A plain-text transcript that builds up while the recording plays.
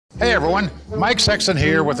Hey everyone, Mike Sexton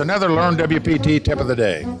here with another LearnWPT tip of the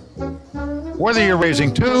day. Whether you're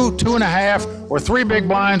raising 2, 2.5, or 3 big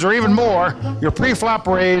blinds or even more, your pre-flop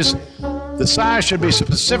raise, the size should be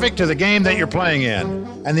specific to the game that you're playing in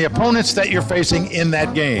and the opponents that you're facing in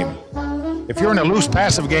that game. If you're in a loose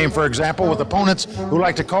passive game, for example, with opponents who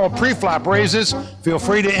like to call pre-flop raises, feel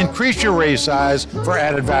free to increase your raise size for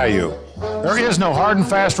added value. There is no hard and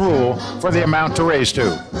fast rule for the amount to raise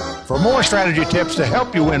to. For more strategy tips to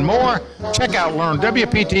help you win more, check out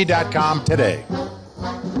LearnWPT.com today.